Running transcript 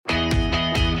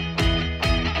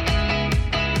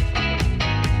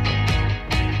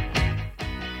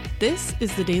This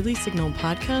is the Daily Signal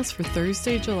podcast for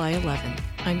Thursday, July 11th.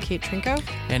 I'm Kate Trinko.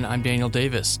 And I'm Daniel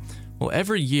Davis. Well,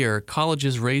 every year,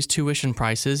 colleges raise tuition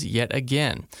prices yet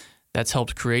again. That's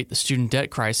helped create the student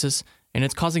debt crisis, and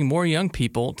it's causing more young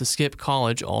people to skip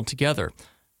college altogether.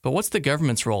 But what's the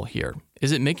government's role here?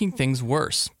 Is it making things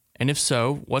worse? And if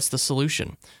so, what's the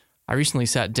solution? I recently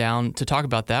sat down to talk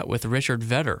about that with Richard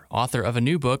Vedder, author of a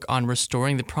new book on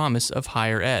restoring the promise of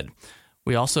higher ed.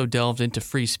 We also delved into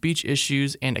free speech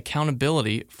issues and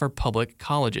accountability for public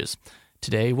colleges.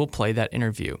 Today, we'll play that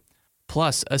interview.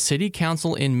 Plus, a city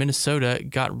council in Minnesota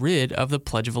got rid of the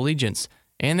Pledge of Allegiance,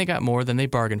 and they got more than they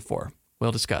bargained for.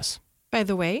 We'll discuss. By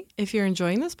the way, if you're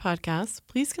enjoying this podcast,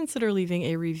 please consider leaving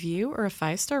a review or a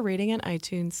 5-star rating on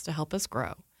iTunes to help us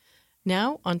grow.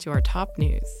 Now, on to our top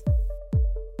news.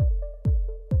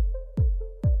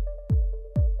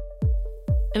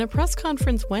 In a press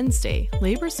conference Wednesday,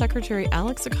 Labor Secretary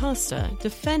Alex Acosta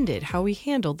defended how he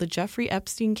handled the Jeffrey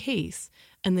Epstein case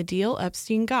and the deal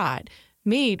Epstein got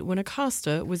made when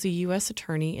Acosta was a U.S.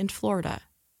 attorney in Florida.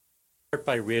 Start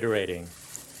by reiterating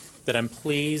that I'm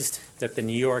pleased that the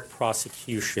New York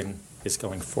prosecution is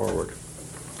going forward.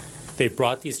 They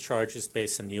brought these charges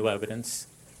based on new evidence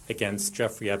against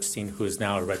Jeffrey Epstein, who is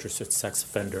now a registered sex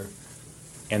offender,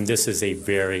 and this is a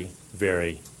very,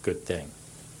 very good thing.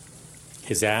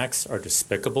 His acts are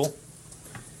despicable,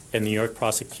 and the New York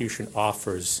prosecution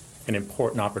offers an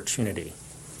important opportunity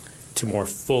to more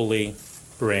fully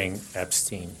bring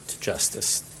Epstein to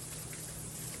justice.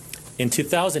 In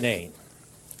 2008,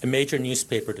 a major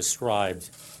newspaper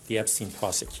described the Epstein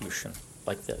prosecution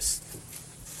like this.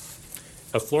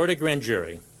 A Florida grand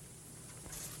jury,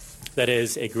 that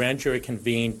is, a grand jury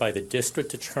convened by the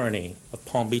district attorney of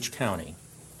Palm Beach County,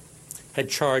 had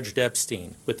charged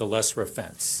Epstein with the lesser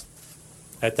offense.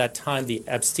 At that time, the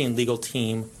Epstein legal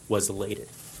team was elated.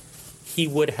 He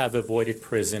would have avoided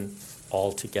prison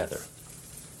altogether.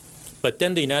 But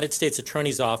then the United States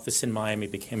Attorney's Office in Miami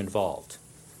became involved.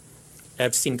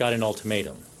 Epstein got an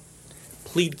ultimatum: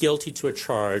 plead guilty to a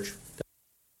charge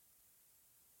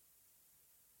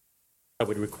that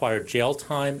would require jail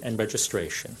time and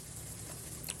registration,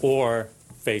 or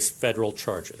face federal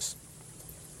charges.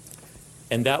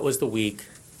 And that was the week,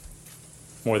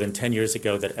 more than 10 years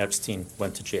ago, that Epstein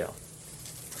went to jail.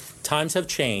 Times have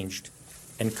changed,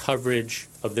 and coverage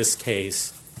of this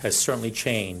case has certainly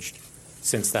changed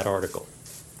since that article.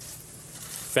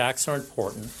 Facts are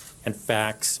important, and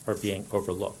facts are being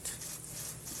overlooked.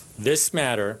 This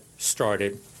matter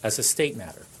started as a state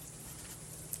matter.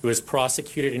 It was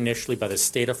prosecuted initially by the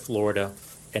state of Florida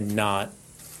and not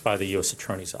by the U.S.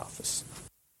 Attorney's Office.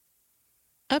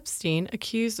 Epstein,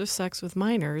 accused of sex with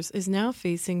minors, is now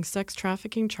facing sex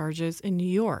trafficking charges in New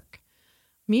York.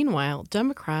 Meanwhile,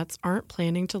 Democrats aren't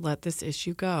planning to let this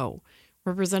issue go.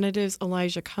 Representatives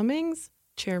Elijah Cummings,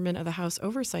 chairman of the House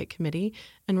Oversight Committee,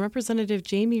 and Representative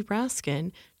Jamie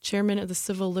Raskin, chairman of the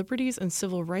Civil Liberties and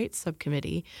Civil Rights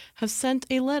Subcommittee, have sent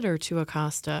a letter to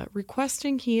Acosta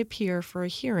requesting he appear for a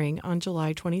hearing on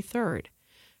July 23rd.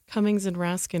 Cummings and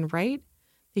Raskin write,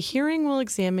 "The hearing will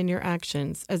examine your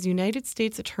actions as United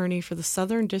States Attorney for the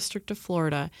Southern District of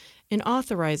Florida in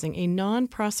authorizing a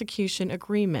non-prosecution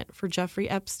agreement for Jeffrey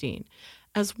Epstein,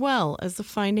 as well as the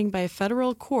finding by a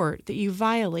federal court that you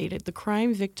violated the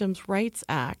Crime Victims' Rights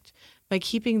Act by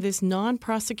keeping this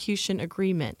non-prosecution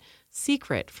agreement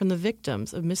secret from the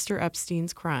victims of Mr.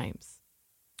 Epstein's crimes."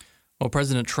 Well,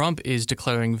 President Trump is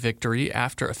declaring victory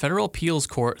after a federal appeals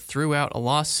court threw out a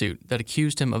lawsuit that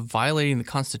accused him of violating the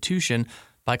Constitution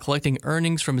by collecting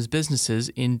earnings from his businesses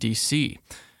in D.C.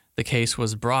 The case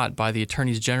was brought by the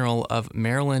Attorneys General of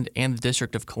Maryland and the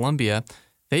District of Columbia.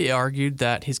 They argued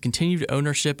that his continued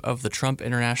ownership of the Trump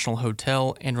International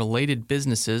Hotel and related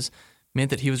businesses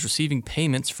meant that he was receiving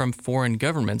payments from foreign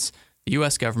governments, the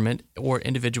U.S. government, or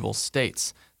individual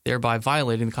states, thereby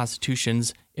violating the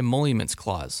Constitution's emoluments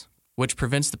clause, which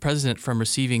prevents the president from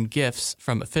receiving gifts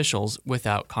from officials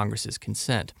without Congress's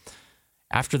consent.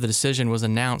 After the decision was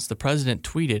announced, the president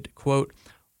tweeted, quote,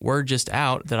 "Word just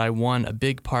out that I won a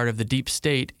big part of the deep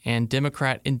state and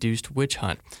Democrat-induced witch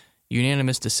hunt.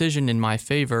 Unanimous decision in my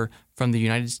favor from the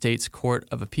United States Court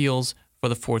of Appeals for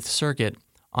the Fourth Circuit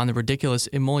on the ridiculous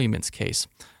emoluments case.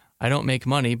 I don't make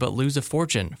money but lose a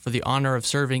fortune for the honor of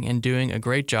serving and doing a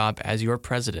great job as your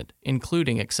president,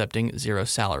 including accepting zero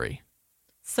salary."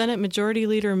 Senate Majority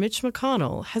Leader Mitch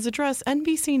McConnell has addressed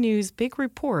NBC News' big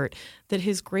report that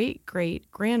his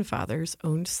great-great-grandfathers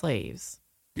owned slaves.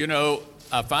 You know,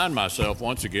 I find myself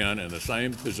once again in the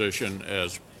same position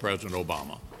as President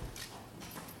Obama.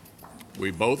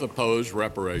 We both oppose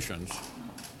reparations,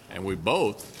 and we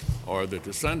both are the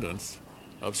descendants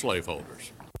of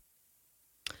slaveholders.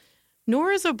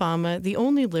 Nor is Obama the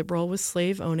only liberal with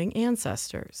slave-owning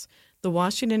ancestors. The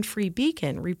Washington Free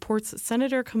Beacon reports that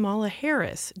Senator Kamala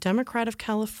Harris, Democrat of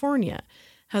California,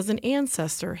 has an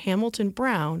ancestor, Hamilton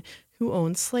Brown, who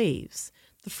owned slaves.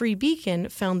 The Free Beacon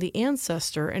found the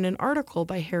ancestor in an article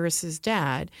by Harris's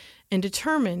dad and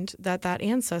determined that that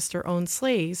ancestor owned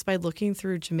slaves by looking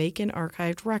through Jamaican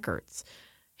archived records.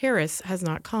 Harris has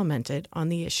not commented on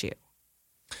the issue.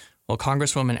 Well,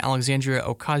 Congresswoman Alexandria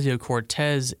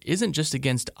Ocasio-Cortez isn't just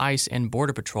against ICE and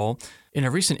Border Patrol. In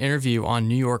a recent interview on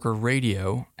New Yorker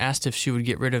Radio, asked if she would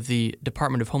get rid of the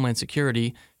Department of Homeland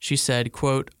Security, she said,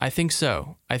 quote, "I think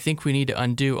so. I think we need to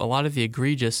undo a lot of the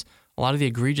egregious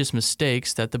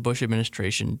mistakes that the Bush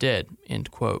administration did,"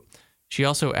 end quote. She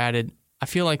also added, "I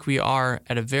feel like we are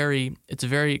at it's a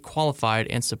very qualified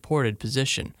and supported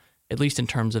position, at least in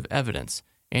terms of evidence,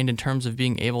 and in terms of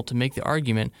being able to make the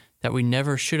argument that we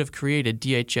never should have created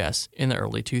DHS in the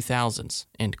early 2000s,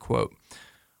 end quote.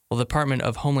 Well, the Department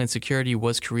of Homeland Security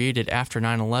was created after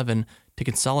 9/11 to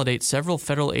consolidate several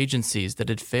federal agencies that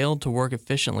had failed to work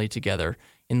efficiently together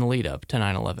in the lead-up to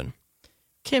 9/11.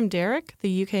 Kim Derrick,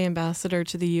 the UK ambassador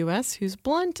to the U.S., whose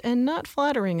blunt and not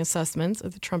flattering assessments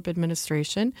of the Trump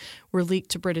administration were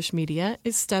leaked to British media,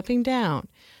 is stepping down,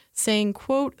 saying,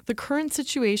 quote, "The current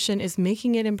situation is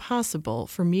making it impossible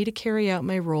for me to carry out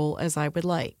my role as I would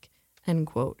like," end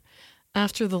quote.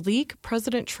 After the leak,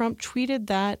 President Trump tweeted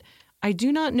that, "I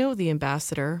do not know the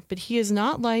ambassador, but he is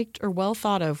not liked or well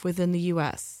thought of within the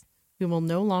U.S. We will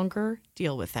no longer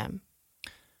deal with him."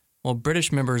 Well,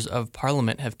 British members of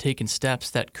Parliament have taken steps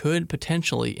that could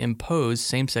potentially impose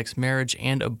same-sex marriage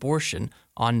and abortion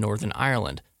on Northern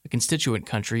Ireland, a constituent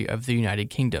country of the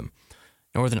United Kingdom.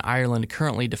 Northern Ireland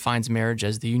currently defines marriage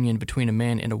as the union between a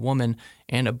man and a woman,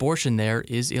 and abortion there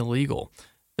is illegal.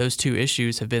 Those two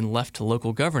issues have been left to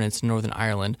local governance in Northern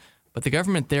Ireland, but the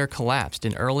government there collapsed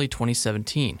in early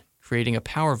 2017, creating a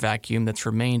power vacuum that's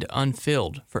remained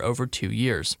unfilled for over 2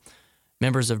 years.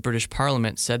 Members of British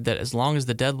Parliament said that as long as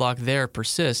the deadlock there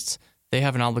persists, they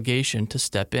have an obligation to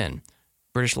step in.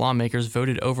 British lawmakers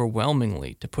voted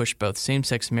overwhelmingly to push both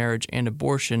same-sex marriage and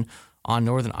abortion on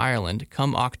Northern Ireland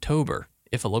come October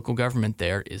if a local government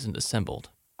there isn't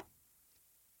assembled.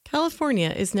 California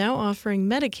is now offering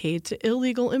Medicaid to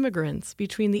illegal immigrants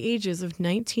between the ages of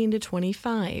 19 to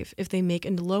 25 if they make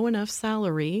a low enough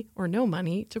salary or no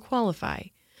money to qualify.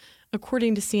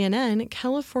 According to CNN,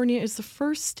 California is the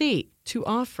first state to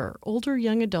offer older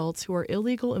young adults who are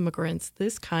illegal immigrants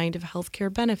this kind of health care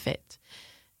benefit.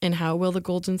 And how will the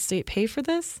Golden State pay for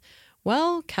this?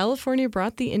 Well, California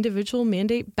brought the individual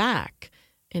mandate back,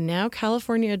 and now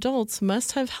California adults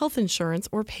must have health insurance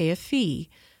or pay a fee.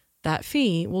 That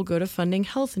fee will go to funding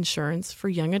health insurance for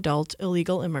young adult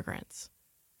illegal immigrants.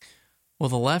 Well,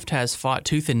 the left has fought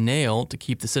tooth and nail to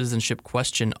keep the citizenship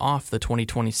question off the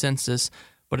 2020 census,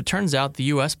 but it turns out the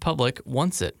U.S. public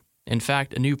wants it. In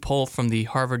fact, a new poll from the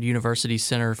Harvard University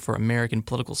Center for American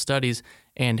Political Studies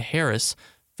and Harris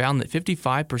found that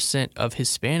 55% of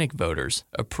Hispanic voters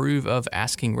approve of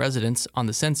asking residents on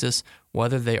the census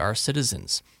whether they are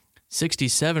citizens.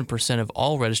 67% of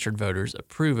all registered voters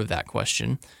approve of that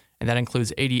question, and that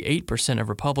includes 88% of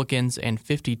Republicans and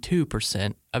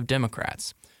 52% of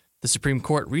Democrats. The Supreme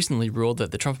Court recently ruled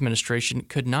that the Trump administration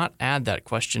could not add that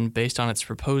question based on its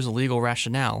proposed legal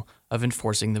rationale of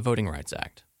enforcing the Voting Rights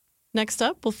Act. Next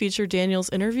up, we'll feature Daniel's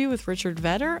interview with Richard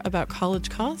Vedder about college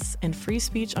costs and free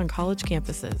speech on college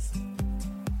campuses.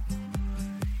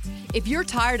 If you're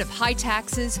tired of high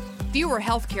taxes, fewer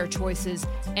healthcare choices,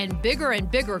 and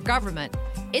bigger government,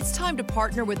 it's time to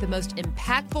partner with the most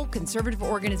impactful conservative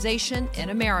organization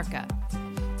in America.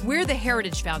 We're the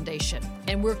Heritage Foundation,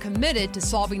 and we're committed to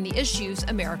solving the issues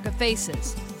America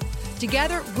faces.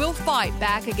 Together, we'll fight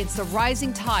back against the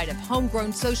rising tide of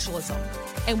homegrown socialism,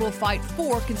 and we'll fight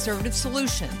for conservative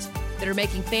solutions that are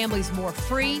making families more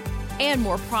free and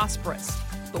more prosperous.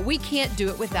 But we can't do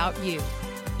it without you.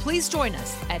 Please join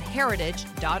us at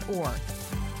heritage.org.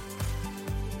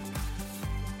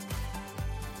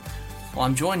 Well,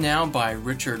 I'm joined now by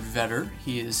Richard Vedder.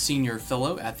 He is Senior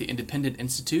Fellow at the Independent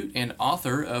Institute and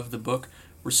author of the book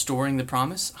Restoring the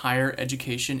Promise, Higher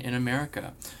Education in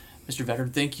America. Mr. Vedder,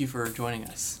 thank you for joining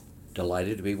us.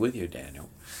 Delighted to be with you, Daniel.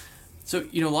 So,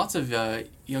 lots of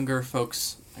younger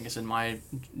folks, I guess in my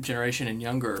generation and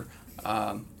younger,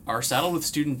 are saddled with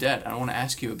student debt. I want to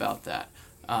ask you about that.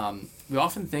 We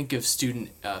often think of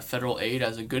student federal aid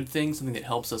as a good thing, something that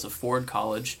helps us afford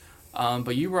college.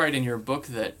 But you write in your book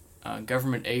that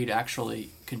government aid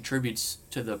actually contributes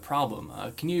to the problem.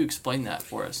 Can you explain that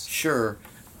for us? Sure.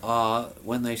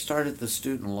 When they started the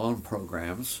student loan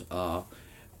programs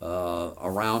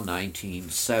around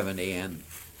 1970, and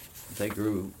they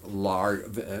grew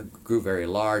very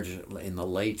large in the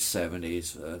late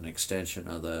 70s, an extension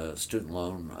of the student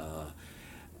loan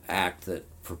act that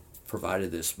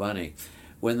provided this money.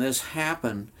 When this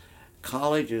happened,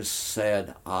 colleges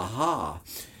said, aha,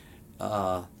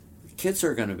 kids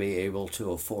are going to be able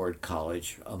to afford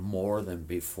college more than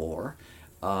before,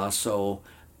 so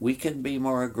we can be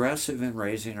more aggressive in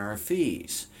raising our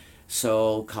fees.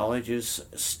 So colleges,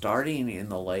 starting in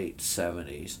the late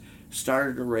 70s,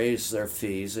 started to raise their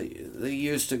fees. They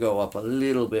used to go up a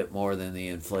little bit more than the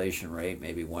inflation rate,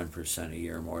 maybe 1% a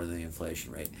year more than the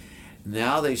inflation rate.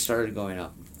 Now they started going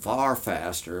up far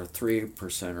faster,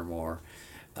 3% or more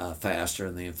faster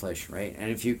than the inflation rate.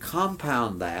 And if you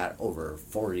compound that over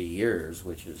 40 years,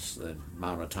 which is the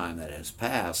amount of time that has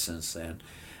passed since then,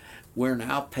 we're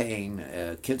now paying,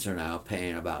 kids are now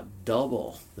paying about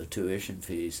double the tuition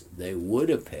fees they would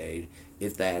have paid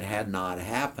if that had not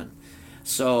happened.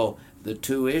 So the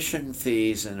tuition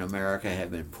fees in America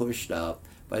have been pushed up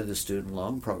by the student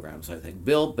loan programs, I think.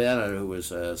 Bill Bennett, who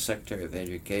was Secretary of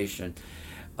Education,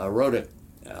 wrote an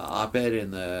op-ed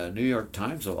in the New York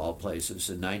Times, of all places,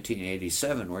 in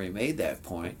 1987 where he made that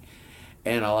point,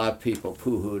 and a lot of people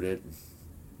poo-hooed it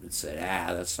and said,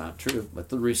 that's not true. But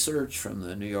the research from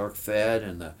the New York Fed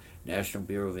and the National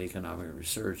Bureau of Economic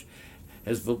Research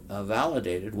has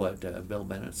validated what Bill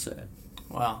Bennett said.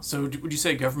 Wow. So would you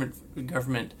say government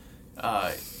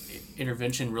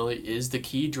intervention really is the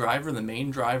key driver, the main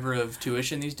driver of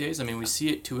tuition these days? I mean, we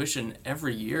see tuition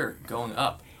every year going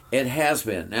up. It has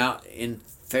been. Now, in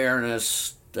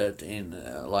fairness, that in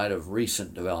light of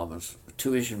recent developments,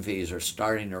 tuition fees are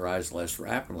starting to rise less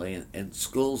rapidly, and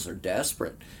schools are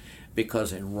desperate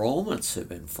because enrollments have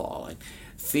been falling.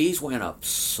 Fees went up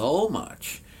so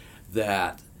much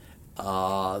that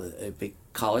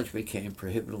college became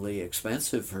prohibitively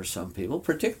expensive for some people,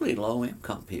 particularly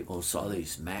low-income people who saw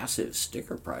these massive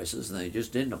sticker prices, and they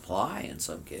just didn't apply in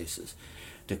some cases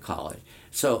to college.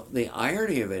 So the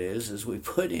irony of it is we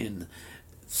put in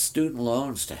student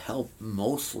loans to help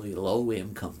mostly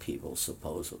low-income people,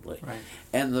 supposedly. Right.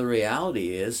 And the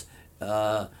reality is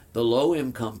the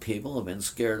low-income people have been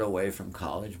scared away from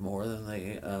college more than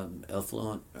the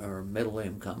affluent or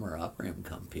middle-income or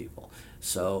upper-income people.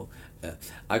 So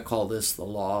I call this the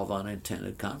law of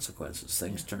unintended consequences.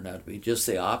 Things turned out to be just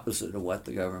the opposite of what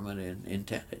the government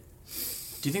intended.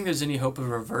 Do you think there's any hope of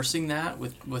reversing that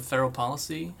with federal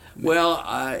policy? Well,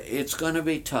 it's going to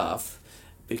be tough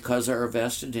because our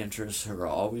vested interests are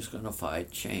always going to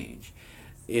fight change.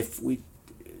 If we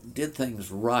did things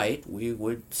right, we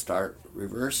would start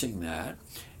reversing that,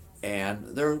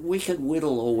 and we could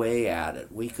whittle away at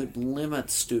it. We could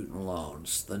limit student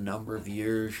loans, the number of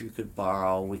years you could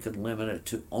borrow. We could limit it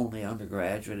to only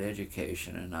undergraduate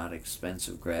education and not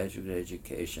expensive graduate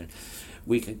education.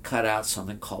 We could cut out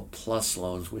something called plus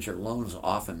loans, which are loans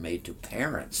often made to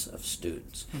parents of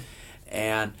students.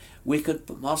 And we could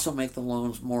also make the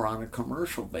loans more on a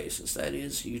commercial basis. That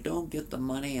is, you don't get the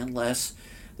money unless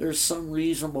there's some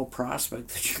reasonable prospect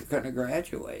that you're going to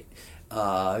graduate.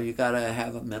 You got to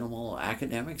have a minimal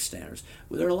academic standards.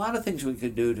 Well, there are a lot of things we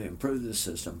could do to improve the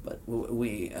system, but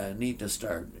we need to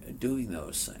start doing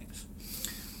those things.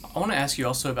 I want to ask you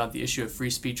also about the issue of free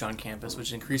speech on campus, which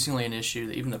is increasingly an issue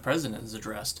that even the president has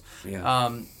addressed. Yeah.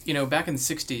 Back in the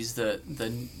 60s,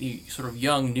 the sort of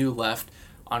young new left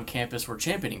on campus were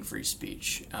championing free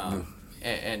speech,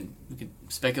 and we could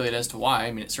speculate as to why.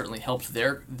 I mean, it certainly helped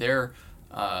their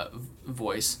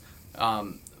voice.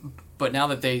 But now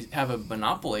that they have a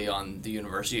monopoly on the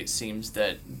university, it seems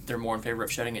that they're more in favor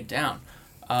of shutting it down.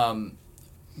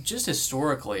 Just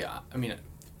historically, I mean,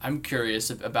 I'm curious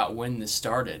about when this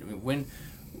started. I mean,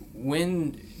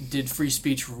 when did free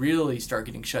speech really start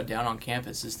getting shut down on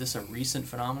campus? Is this a recent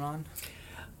phenomenon?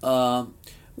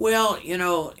 Well,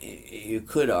 you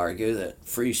could argue that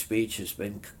free speech has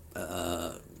been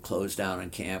closed down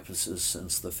on campuses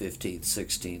since the 15th,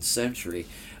 16th century.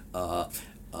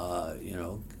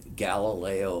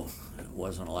 Galileo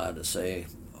wasn't allowed to say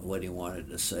what he wanted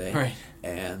to say, right,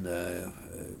 and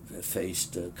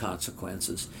faced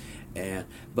consequences.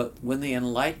 But when the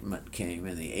Enlightenment came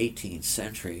in the 18th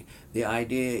century, the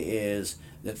idea is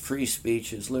that free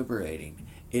speech is liberating.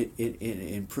 It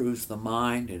improves the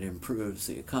mind, it improves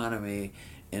the economy,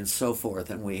 and so forth.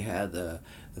 And we had the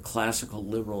classical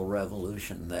liberal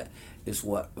revolution that is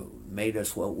what made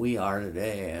us what we are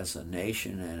today as a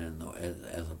nation and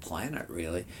as a planet,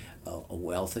 really, a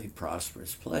wealthy,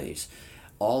 prosperous place.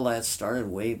 All that started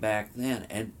way back then,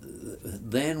 and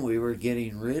then we were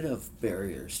getting rid of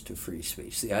barriers to free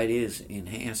speech. The idea is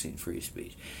enhancing free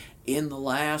speech. In the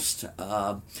last,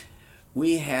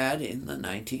 we had in the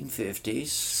 1950s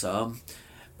some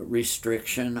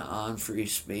restriction on free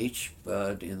speech,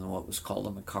 but in what was called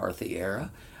the McCarthy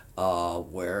era,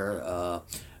 where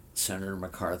Senator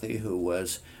McCarthy, who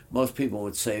was, most people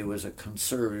would say was a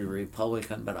conservative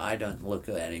Republican, but I don't look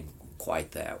at him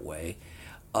quite that way.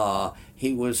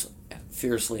 He was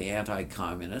fiercely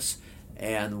anti-communist,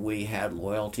 and we had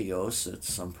loyalty oaths that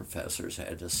some professors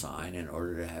had to sign in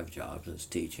order to have jobs as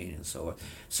teaching and so on.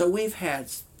 So we've had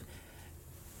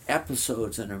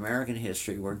episodes in American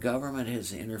history where government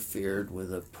has interfered with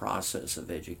the process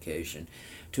of education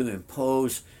to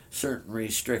impose certain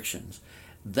restrictions.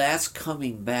 That's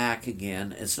coming back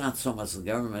again. It's not so much the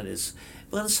government is,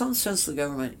 but in some sense the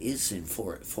government is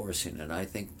enforcing it, I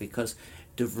think, because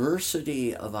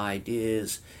diversity of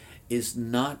ideas is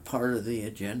not part of the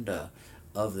agenda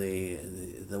of the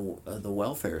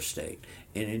welfare state.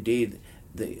 And indeed,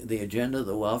 the agenda of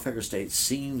the welfare state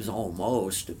seems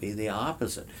almost to be the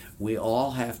opposite. We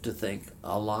all have to think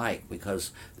alike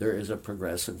because there is a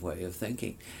progressive way of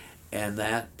thinking. And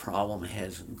that problem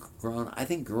has grown, I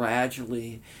think,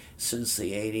 gradually since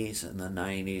the 80s and the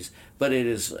 90s, but it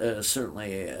has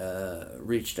certainly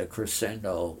reached a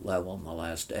crescendo level in the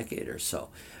last decade or so.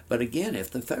 But again,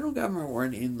 if the federal government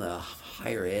weren't in the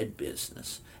higher ed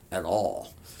business at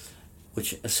all,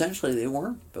 which essentially they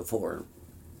weren't before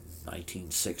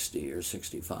 1960 or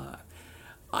 65,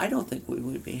 I don't think we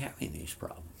would be having these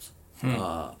problems.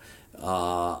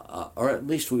 Or at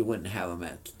least we wouldn't have them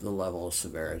at the level of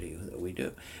severity that we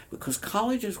do. Because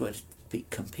colleges would be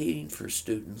competing for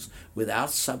students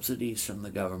without subsidies from the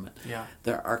government. Yeah.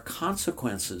 There are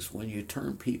consequences when you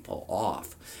turn people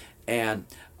off. And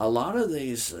a lot of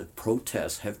these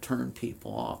protests have turned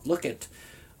people off. Look at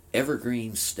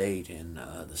Evergreen State in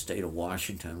the state of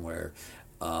Washington, where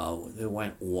they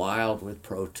went wild with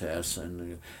protests,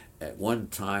 and at one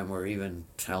time we're even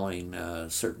telling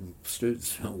certain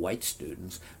students, white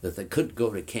students, that they couldn't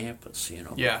go to campus,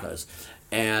 because,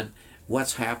 and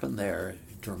what's happened there,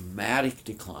 dramatic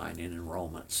decline in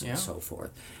enrollments and so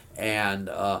forth. And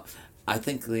I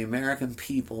think the American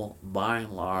people, by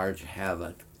and large, have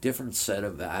a different set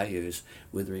of values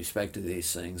with respect to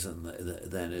these things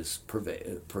than is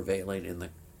prevailing in the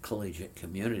collegiate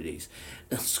communities.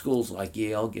 Schools like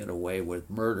Yale get away with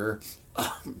murder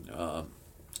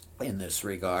in this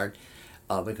regard,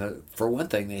 because for one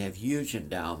thing they have huge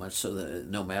endowments, so that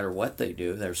no matter what they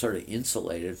do, they're sort of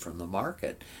insulated from the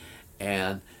market.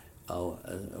 And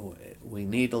we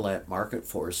need to let market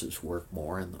forces work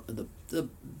more. And the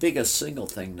biggest single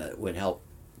thing that would help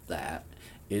that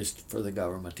is for the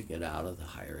government to get out of the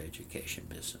higher education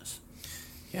business.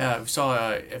 Yeah, we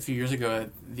saw a few years ago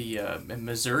the in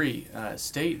Missouri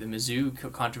State, the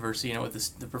Mizzou controversy, with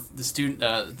the student,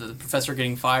 the professor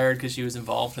getting fired because she was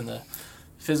involved in the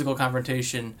physical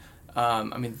confrontation.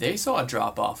 They saw a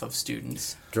drop off of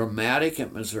students. Dramatic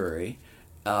at Missouri,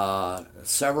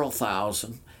 several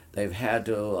thousand. They've had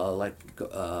to let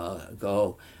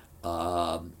go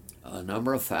a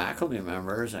number of faculty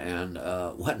members and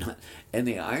whatnot. And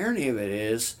the irony of it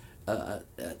is, a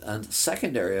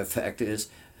secondary effect is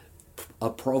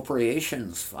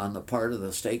appropriations on the part of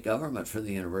the state government for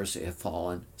the university have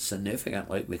fallen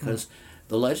significantly because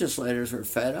the legislators are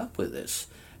fed up with this,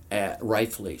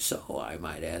 rightfully so, I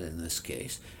might add in this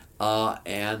case.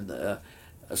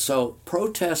 So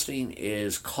protesting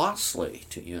is costly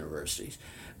to universities,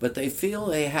 but they feel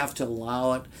they have to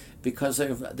allow it because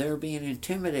they're being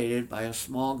intimidated by a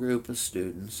small group of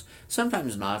students,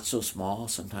 sometimes not so small,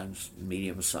 sometimes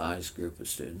medium-sized group of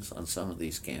students on some of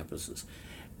these campuses.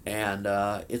 And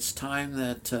it's time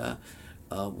that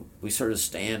we sort of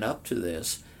stand up to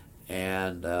this.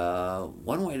 And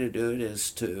one way to do it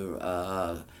is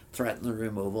to threaten the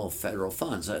removal of federal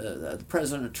funds.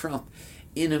 President Trump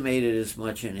intimated as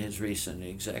much in his recent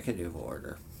executive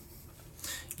order.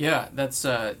 Yeah, that's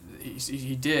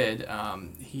he did.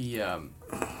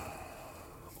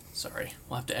 Sorry,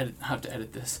 we'll have to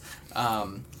edit this.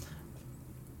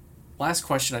 Last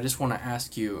question, I just want to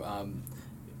ask you.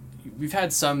 We've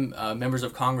had some members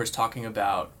of Congress talking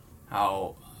about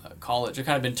how college have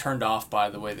kind of been turned off by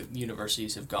the way that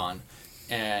universities have gone,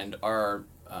 and are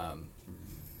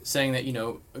saying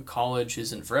that college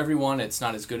isn't for everyone. It's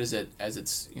not as good as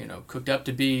it's cooked up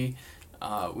to be.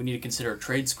 We need to consider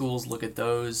trade schools, look at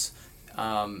those.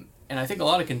 And I think a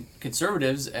lot of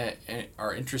conservatives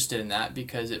are interested in that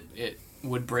because it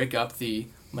would break up the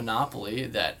monopoly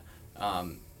that,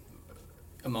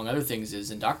 among other things, is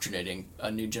indoctrinating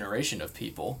a new generation of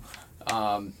people.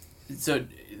 So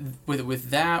with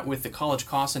that, with the college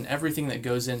costs and everything that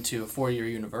goes into a four-year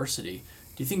university,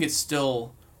 do you think it's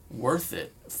still worth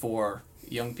it for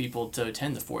young people to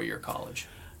attend the four-year college?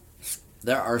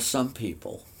 There are some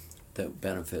people that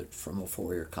benefit from a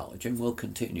four-year college and will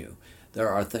continue. There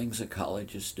are things that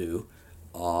colleges do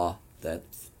that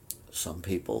some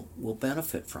people will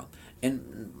benefit from.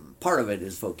 And part of it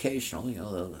is vocational.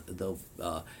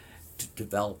 They'll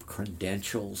develop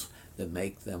credentials that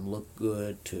make them look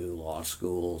good to law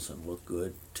schools and look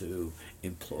good to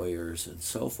employers and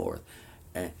so forth.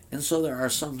 And so there are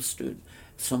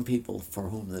some people for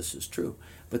whom this is true,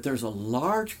 but there's a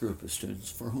large group of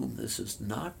students for whom this is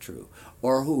not true,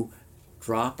 or who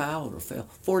drop out or fail.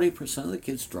 40% of the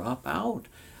kids drop out.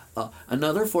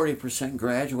 Another 40%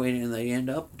 graduate and they end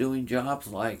up doing jobs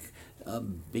like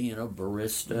being a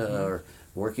barista or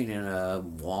working in a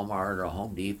Walmart or a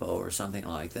Home Depot or something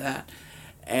like that.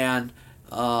 And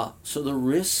so the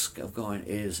risk of going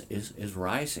is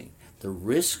rising. The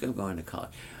risk of going to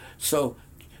college. So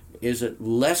is it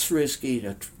less risky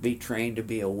to be trained to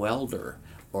be a welder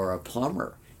or a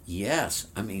plumber? Yes.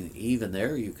 I mean, even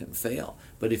there you can fail.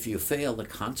 But if you fail, the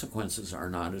consequences are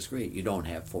not as great. You don't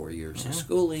have 4 years of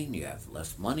schooling. You have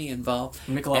less money involved.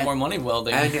 You make a lot more money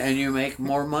welding. And you make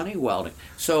more money welding.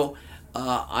 So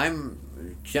I'm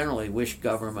generally wish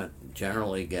government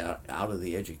generally get out of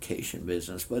the education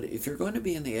business. But if you're going to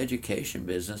be in the education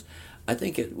business, I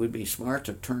think it would be smart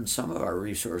to turn some of our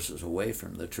resources away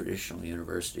from the traditional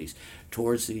universities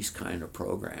towards these kind of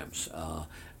programs.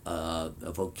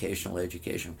 Vocational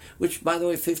education, which, by the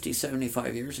way, 50,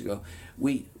 75 years ago,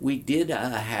 we did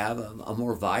have a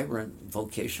more vibrant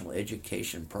vocational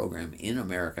education program in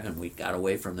America, and we got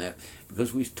away from that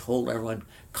because we told everyone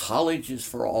college is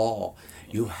for all.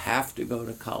 You have to go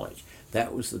to college.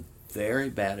 That was the very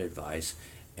bad advice,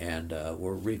 and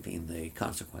we're reaping the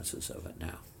consequences of it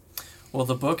now. Well,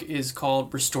 the book is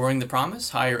called Restoring the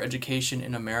Promise, Higher Education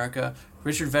in America.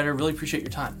 Richard Vedder, really appreciate your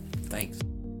time. Thanks.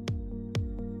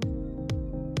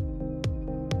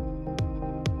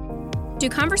 Do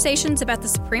conversations about the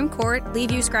Supreme Court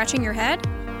leave you scratching your head?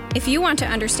 If you want to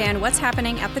understand what's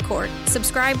happening at the court,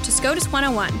 subscribe to SCOTUS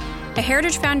 101, a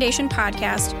Heritage Foundation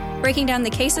podcast breaking down the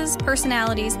cases,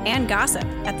 personalities, and gossip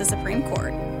at the Supreme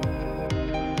Court.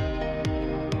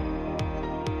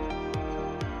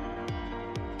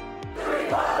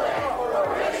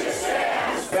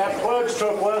 That pledge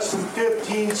took less than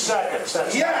 15 seconds.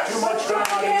 That's not too much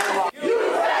time out of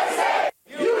your life.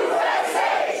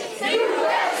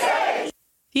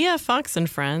 Yeah, Fox and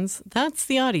Friends, that's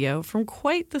the audio from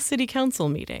quite the city council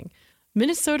meeting.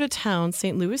 Minnesota town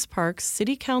St. Louis Park's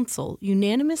city council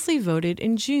unanimously voted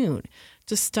in June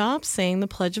to stop saying the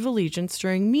Pledge of Allegiance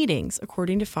during meetings,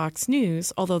 according to Fox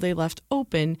News, although they left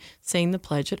open saying the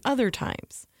pledge at other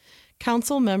times.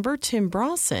 Council member Tim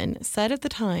Brawson said at the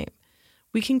time,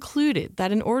 "We concluded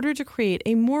that in order to create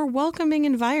a more welcoming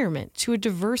environment to a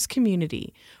diverse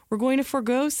community, we're going to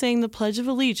forego saying the Pledge of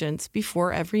Allegiance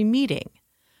before every meeting."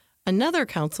 Another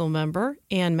council member,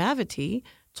 Ann Mavity,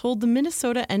 told the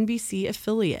Minnesota NBC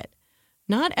affiliate,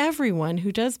 "Not everyone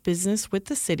who does business with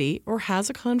the city or has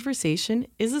a conversation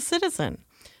is a citizen.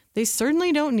 They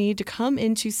certainly don't need to come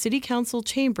into city council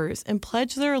chambers and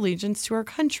pledge their allegiance to our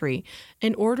country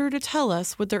in order to tell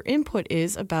us what their input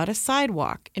is about a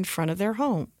sidewalk in front of their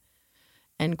home."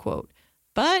 End quote.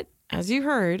 But, as you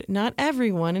heard, not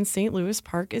everyone in St. Louis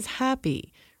Park is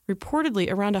happy. Reportedly,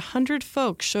 around 100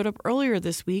 folks showed up earlier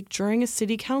this week during a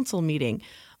city council meeting,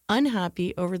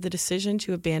 unhappy over the decision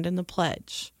to abandon the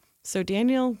pledge. So,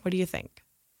 Daniel, what do you think?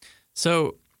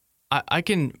 So,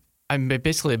 I'm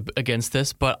basically against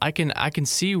this, but I can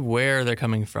see where they're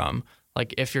coming from.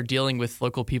 Like, if you're dealing with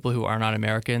local people who are not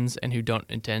Americans and who don't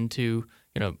intend to,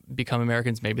 become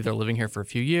Americans, maybe they're living here for a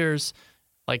few years.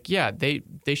 Like, yeah,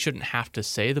 they shouldn't have to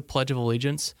say the Pledge of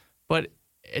Allegiance, but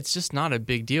it's just not a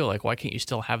big deal. Like, why can't you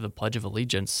still have the Pledge of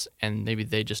Allegiance and maybe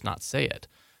they just not say it?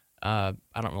 I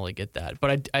don't really get that.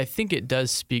 But I think it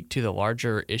does speak to the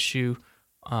larger issue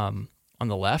on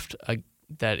the left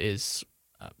that is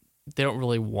they don't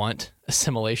really want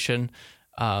assimilation.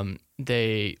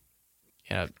 They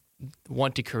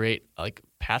want to create like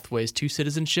pathways to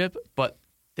citizenship, but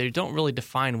they don't really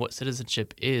define what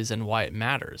citizenship is and why it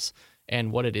matters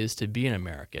and what it is to be an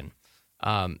American.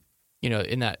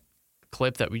 In that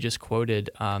clip that we just quoted,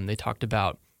 they talked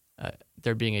about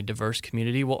there being a diverse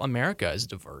community. Well, America is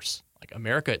diverse. Like,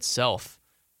 America itself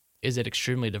is an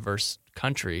extremely diverse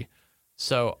country.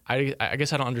 So I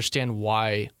guess I don't understand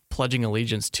why pledging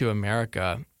allegiance to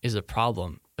America is a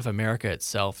problem if America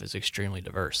itself is extremely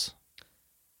diverse.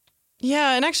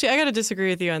 Yeah, and actually, I got to disagree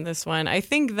with you on this one. I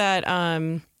think that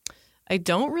I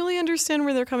don't really understand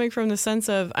where they're coming from in the sense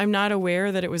of I'm not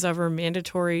aware that it was ever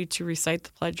mandatory to recite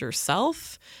the pledge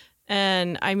yourself.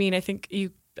 And I mean,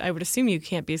 I would assume you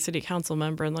can't be a city council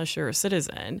member unless you're a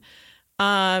citizen.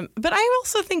 But I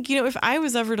also think, if I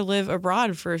was ever to live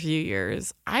abroad for a few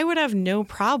years, I would have no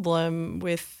problem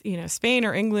with, Spain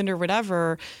or England or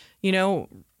whatever,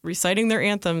 reciting their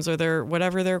anthems or their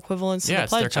whatever their equivalents to the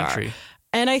pledge it's their country. are.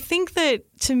 And I think that,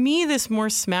 to me, this more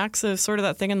smacks of sort of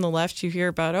that thing on the left you hear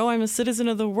about, oh, I'm a citizen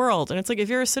of the world. And it's like, if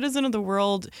you're a citizen of the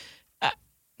world,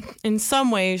 in some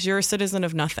ways, you're a citizen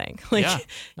of nothing. Like,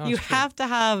 you have to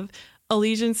have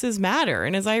allegiances matter.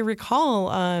 And as I recall,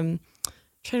 I'm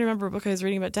trying to remember a book I was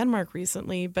reading about Denmark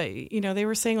recently, but, they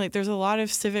were saying, like, there's a lot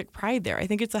of civic pride there. I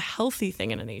think it's a healthy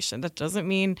thing in a nation. That doesn't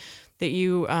mean that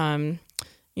you,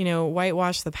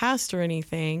 whitewash the past or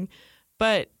anything.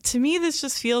 But to me, this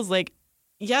just feels like,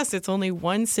 yes, it's only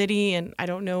one city, and I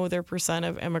don't know their percent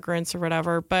of immigrants or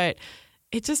whatever, but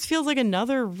it just feels like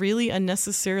another really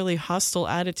unnecessarily hostile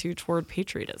attitude toward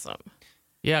patriotism.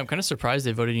 Yeah, I'm kind of surprised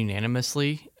they voted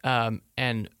unanimously.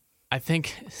 And I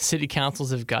think city councils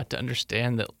have got to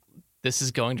understand that this is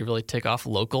going to really tick off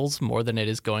locals more than it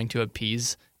is going to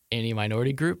appease any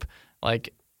minority group.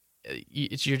 Like,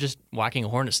 you're just whacking a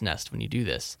hornet's nest when you do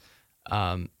this.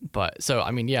 I'm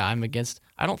against.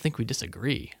 I don't think we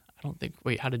disagree.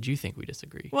 Wait, how did you think we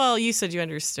disagree? Well, you said you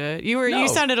understood. You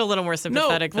sounded a little more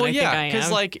sympathetic than I think I am.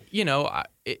 Because,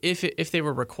 if they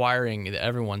were requiring that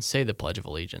everyone say the Pledge of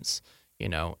Allegiance,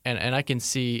 and I can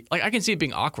see it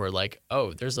being awkward. Like,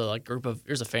 oh, there's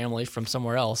a family from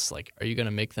somewhere else. Like, are you going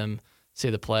to make them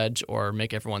say the pledge or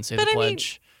make everyone say the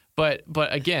pledge? But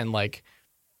again, like,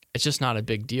 it's just not a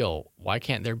big deal. Why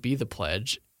can't there be the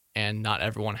pledge and not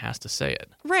everyone has to say it?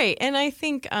 Right, and I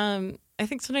think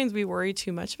sometimes we worry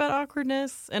too much about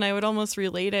awkwardness, and I would almost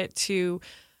relate it to,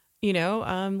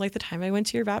 like the time I went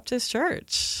to your Baptist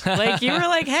church. Like, you were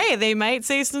like, hey, they might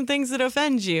say some things that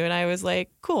offend you, and I was like,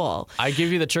 cool. I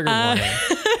give you the trigger warning.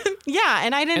 Yeah,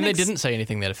 and I didn't. And they didn't say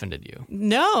anything that offended you.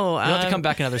 No. You'll have to come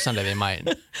back another Sunday. They might.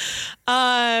 But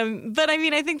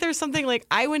I think there's something like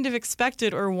I wouldn't have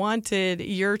expected or wanted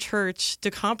your church to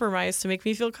compromise to make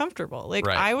me feel comfortable. Like,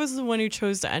 right. I was the one who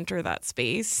chose to enter that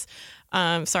space.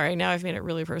 Sorry, now I've made it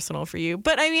really personal for you.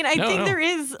 But I think there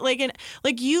is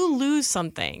you lose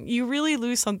something. You really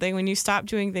lose something when you stop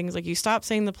doing things like you stop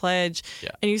saying the pledge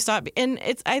and you stop. And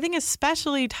it's, I think,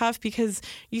 especially tough because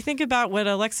you think about what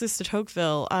Alexis de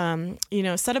Tocqueville,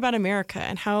 said about America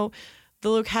and how the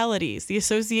localities, the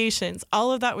associations,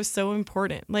 all of that was so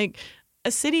important. Like,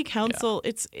 a city council,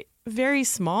 it's very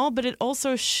small, but it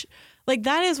also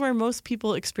that is where most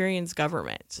people experience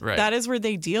government. Right. That is where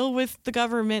they deal with the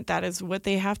government. That is what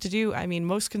they have to do. I mean,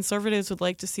 most conservatives would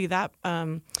like to see that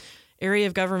area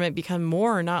of government become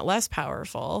more, not less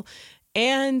powerful.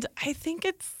 And I think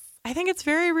it's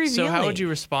very revealing. So how would you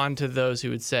respond to those who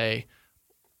would say,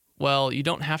 well, you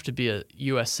don't have to be a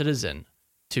U.S. citizen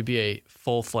to be a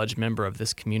full-fledged member of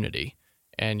this community,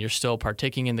 and you're still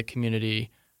partaking in the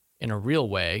community in a real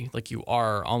way, like you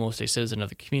are almost a citizen of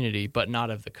the community, but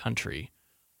not of the country?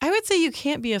 I would say you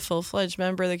can't be a full-fledged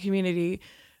member of the community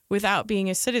without being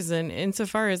a citizen,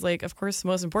 insofar as, of course,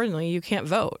 most importantly, you can't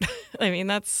vote. I mean,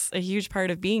 that's a huge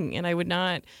part of being, and I would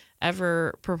not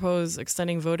ever propose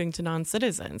extending voting to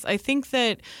non-citizens. I think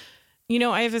that,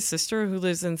 I have a sister who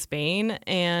lives in Spain,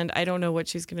 and I don't know what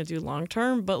she's going to do long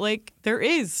term, but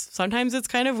sometimes it's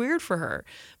kind of weird for her.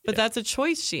 But that's a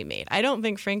choice she made. I don't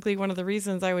think, frankly, one of the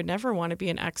reasons I would never want to be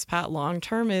an expat long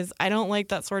term is I don't like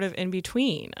that sort of in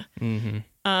between. Mm-hmm.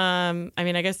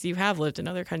 I guess you have lived in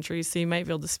other countries, so you might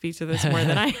be able to speak to this more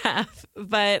than I have.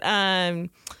 But I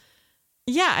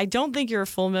don't think you're a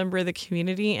full member of the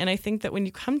community. And I think that when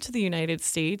you come to the United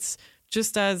States,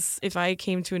 just as if I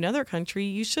came to another country,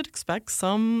 you should expect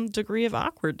some degree of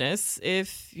awkwardness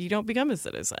if you don't become a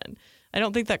citizen. I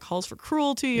don't think that calls for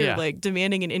cruelty or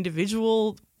demanding an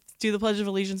individual do the Pledge of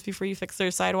Allegiance before you fix their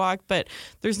sidewalk, but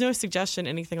there's no suggestion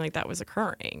anything like that was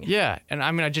occurring. Yeah, and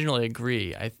I generally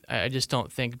agree. I just don't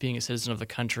think being a citizen of the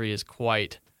country is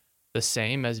quite the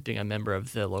same as being a member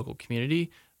of the local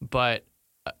community. But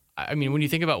when you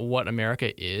think about what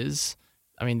America is,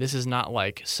 this is not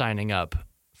like signing up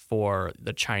for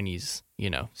the Chinese,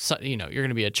 you're going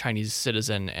to be a Chinese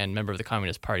citizen and member of the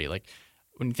Communist Party. Like,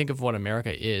 when you think of what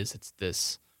America is, it's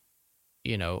this,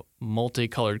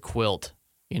 multicolored quilt,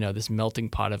 this melting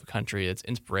pot of a country that's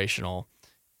inspirational,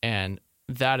 and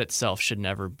that itself should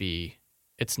never be.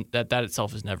 That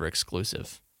itself is never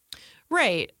exclusive.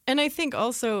 Right, and I think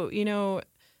also,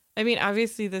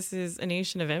 obviously this is a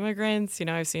nation of immigrants.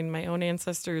 I've seen my own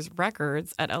ancestors'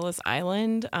 records at Ellis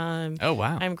Island. Oh,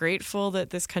 wow. I'm grateful that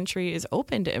this country is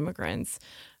open to immigrants.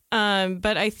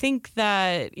 But I think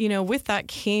that, with that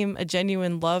came a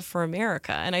genuine love for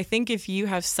America. And I think if you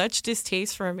have such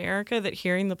distaste for America that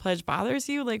hearing the pledge bothers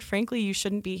you, frankly, you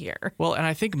shouldn't be here. Well, and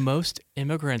I think most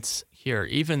immigrants here,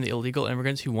 even the illegal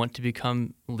immigrants who want to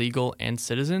become legal and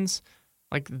citizens,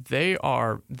 they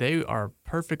are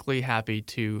perfectly happy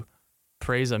to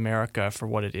praise America for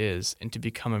what it is and to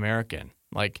become American.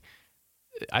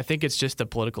 I think it's just the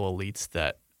political elites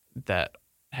that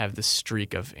have this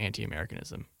streak of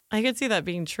anti-Americanism. I could see that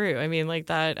being true. I mean,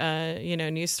 that,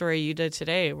 news story you did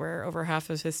today where over half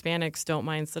of Hispanics don't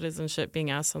mind citizenship being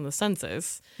asked on the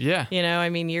census. Yeah.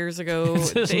 Years ago.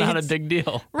 It's not a big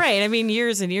deal. Right. I mean,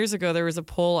 years and years ago, there was a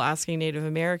poll asking Native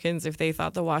Americans if they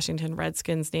thought the Washington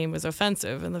Redskins name was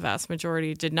offensive, and the vast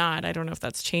majority did not. I don't know if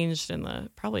that's changed in the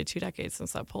probably 2 decades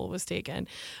since that poll was taken.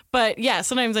 But yeah,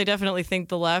 sometimes I definitely think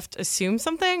the left assumes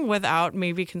something without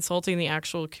maybe consulting the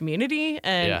actual community.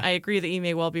 And I agree that you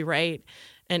may well be right.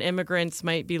 And immigrants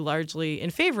might be largely in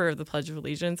favor of the Pledge of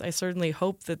Allegiance. I certainly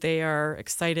hope that they are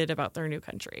excited about their new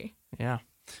country. Yeah.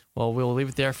 Well, we'll leave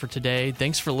it there for today.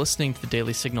 Thanks for listening to the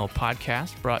Daily Signal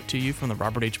podcast, brought to you from the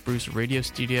Robert H. Bruce Radio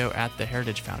Studio at the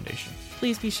Heritage Foundation.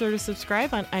 Please be sure to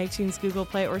subscribe on iTunes, Google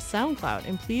Play, or SoundCloud.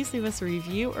 And please leave us a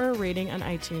review or a rating on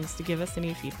iTunes to give us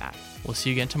any feedback. We'll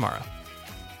see you again tomorrow.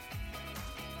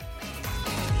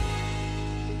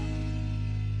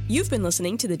 You've been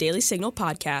listening to the Daily Signal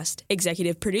podcast,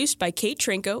 executive produced by Kate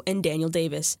Trinko and Daniel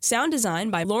Davis. Sound design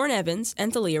by Lauren Evans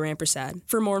and Thalia Rampersad.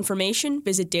 For more information,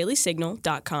 visit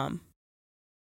dailysignal.com.